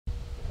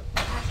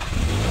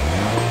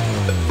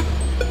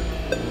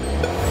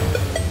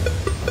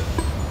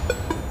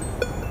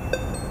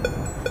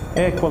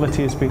Air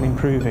quality has been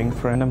improving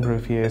for a number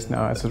of years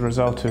now as a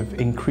result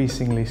of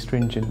increasingly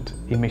stringent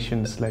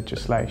emissions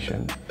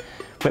legislation,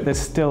 but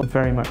there's still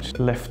very much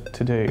left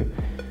to do.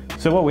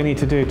 So what we need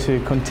to do to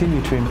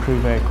continue to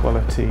improve air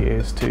quality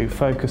is to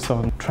focus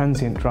on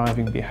transient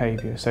driving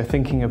behaviour, so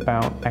thinking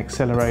about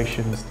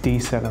accelerations,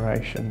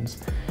 decelerations,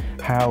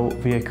 how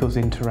vehicles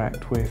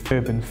interact with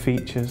urban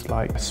features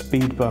like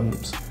speed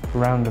bumps,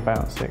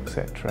 roundabouts,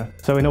 etc.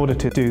 So in order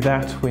to do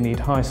that, we need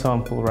high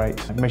sample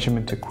rate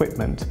measurement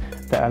equipment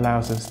that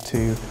allows us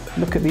to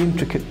look at the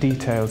intricate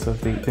details of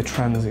the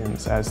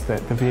transients as the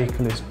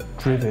vehicle is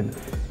driven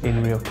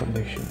in real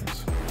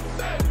conditions.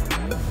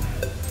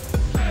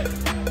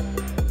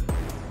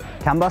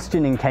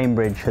 Cambustion in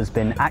Cambridge has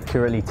been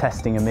accurately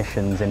testing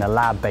emissions in a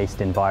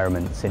lab-based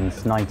environment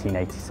since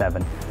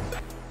 1987.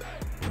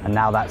 And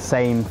now that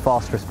same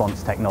fast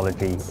response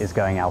technology is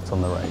going out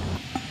on the road.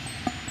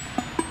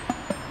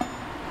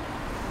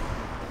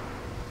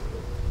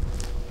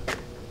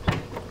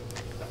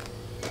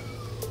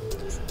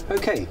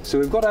 Okay, so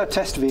we've got our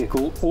test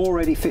vehicle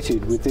already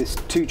fitted with this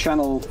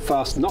 2-channel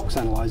fast NOx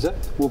analyzer.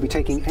 We'll be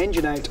taking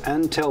engine out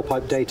and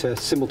tailpipe data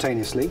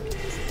simultaneously.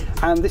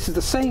 And this is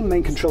the same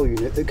main control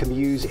unit that can be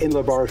used in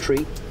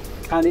laboratory,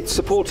 and it's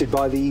supported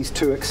by these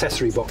 2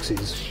 accessory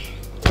boxes.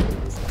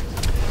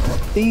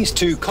 These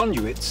 2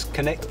 conduits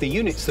connect the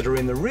units that are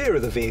in the rear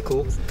of the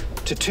vehicle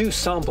to 2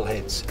 sample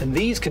heads, and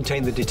these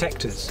contain the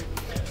detectors.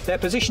 They're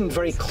positioned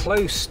very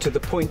close to the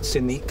points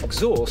in the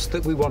exhaust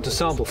that we want to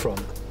sample from,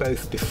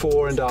 both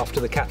before and after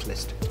the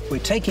catalyst. We're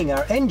taking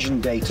our engine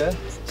data,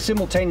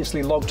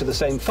 simultaneously logged to the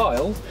same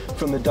file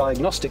from the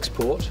diagnostics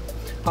port,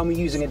 and we're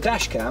using a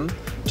dash cam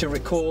to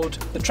record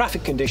the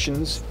traffic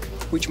conditions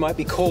which might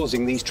be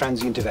causing these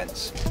transient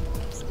events.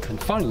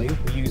 And finally,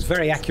 we use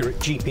very accurate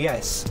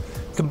GPS.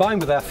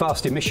 Combined with our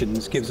fast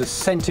emissions gives us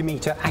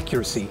centimetre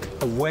accuracy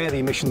of where the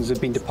emissions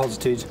have been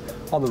deposited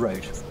on the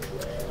road.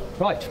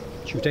 Right,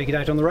 should we take it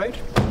out on the road?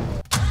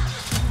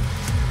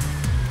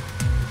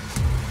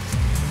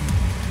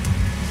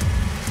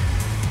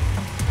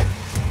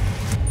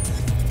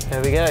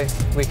 There we go.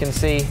 We can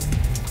see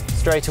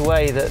straight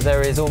away that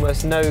there is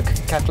almost no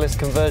catalyst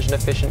conversion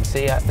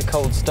efficiency at the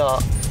cold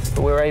start,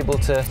 but we're able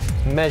to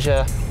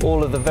measure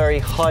all of the very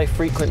high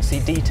frequency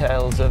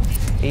details of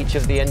each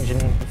of the engine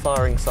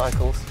firing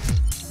cycles.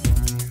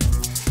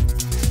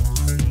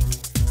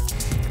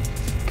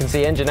 You can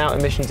see engine out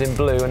emissions in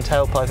blue and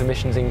tailpipe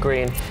emissions in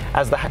green.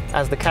 As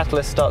the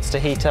catalyst starts to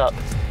heat up,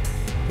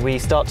 we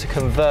start to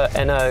convert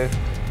NO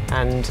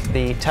and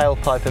the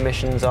tailpipe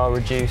emissions are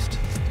reduced.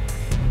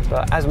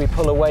 But as we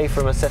pull away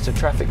from a set of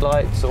traffic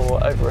lights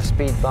or over a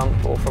speed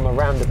bump or from a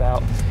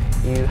roundabout,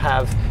 you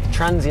have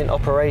transient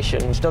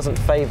operation which doesn't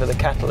favour the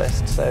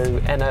catalyst, so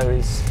NO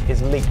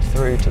is leaked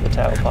through to the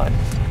tailpipe.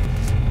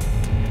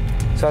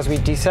 So as we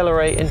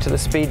decelerate into the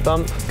speed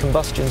bump,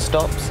 combustion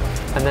stops,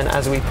 and then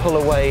as we pull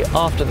away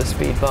after the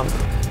speed bump,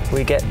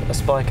 we get a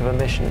spike of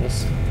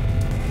emissions.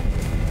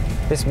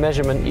 This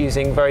measurement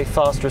using very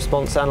fast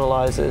response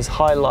analyzers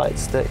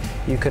highlights that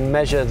you can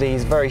measure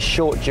these very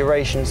short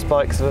duration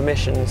spikes of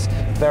emissions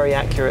very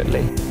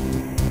accurately.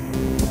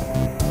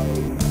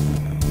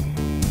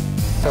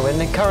 So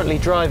we're currently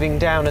driving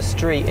down a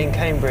street in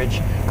Cambridge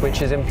which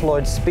has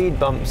employed speed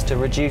bumps to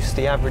reduce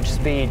the average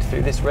speed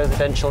through this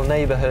residential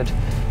neighbourhood.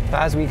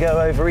 But as we go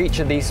over each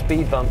of these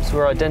speed bumps,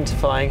 we're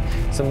identifying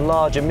some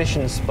large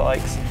emission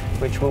spikes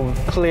which will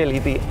clearly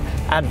be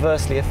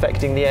adversely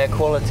affecting the air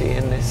quality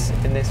in this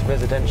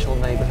residential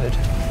neighbourhood.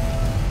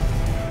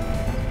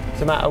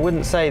 So Matt, I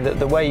wouldn't say that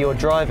the way you're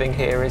driving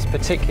here is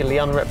particularly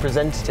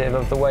unrepresentative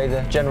of the way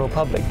the general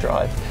public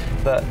drive,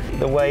 but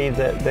the way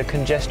that the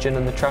congestion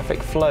and the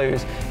traffic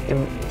flows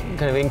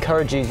kind of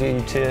encourages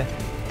you to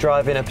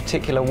drive in a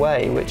particular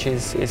way, which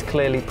is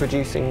clearly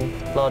producing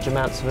large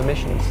amounts of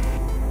emissions.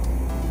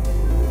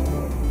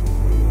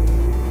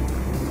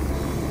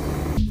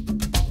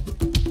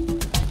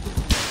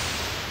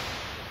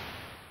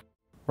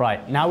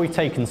 Right, now we've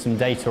taken some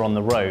data on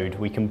the road,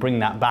 we can bring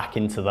that back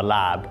into the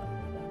lab.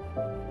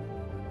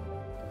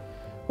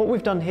 What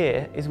we've done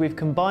here is we've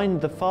combined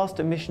the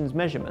fast emissions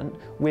measurement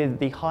with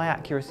the high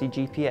accuracy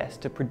GPS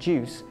to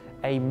produce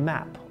a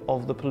map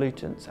of the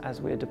pollutants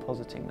as we're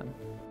depositing them.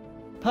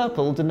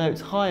 Purple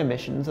denotes high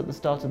emissions at the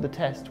start of the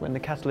test when the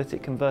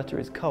catalytic converter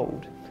is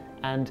cold,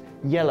 and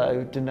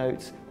yellow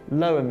denotes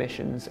low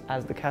emissions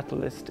as the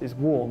catalyst is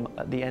warm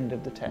at the end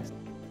of the test.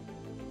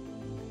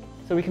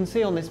 So we can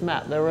see on this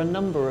map there are a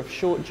number of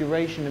short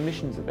duration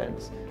emissions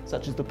events,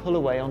 such as the pull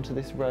away onto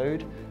this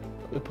road,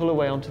 the pull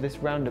away onto this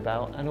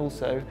roundabout, and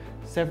also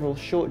several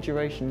short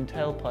duration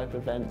tailpipe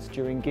events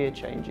during gear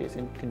changes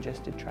in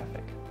congested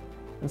traffic.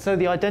 And so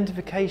the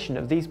identification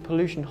of these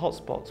pollution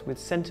hotspots with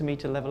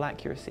centimetre level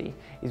accuracy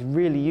is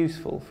really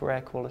useful for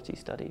air quality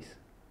studies.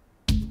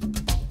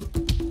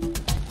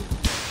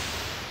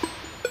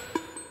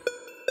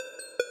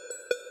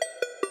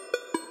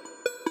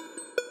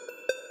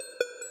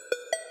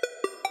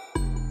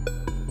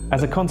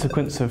 As a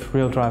consequence of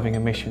real driving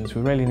emissions,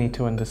 we really need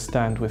to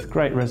understand with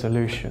great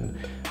resolution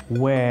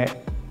where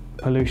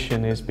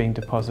pollution is being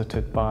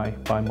deposited by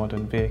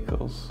modern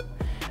vehicles.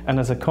 And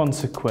as a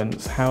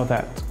consequence, how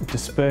that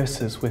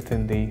disperses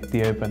within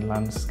the urban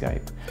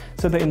landscape.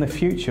 So that in the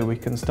future we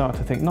can start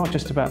to think not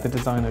just about the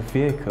design of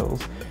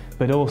vehicles,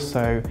 but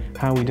also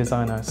how we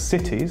design our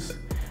cities,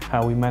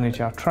 how we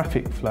manage our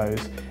traffic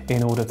flows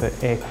in order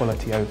that air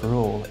quality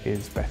overall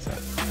is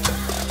better.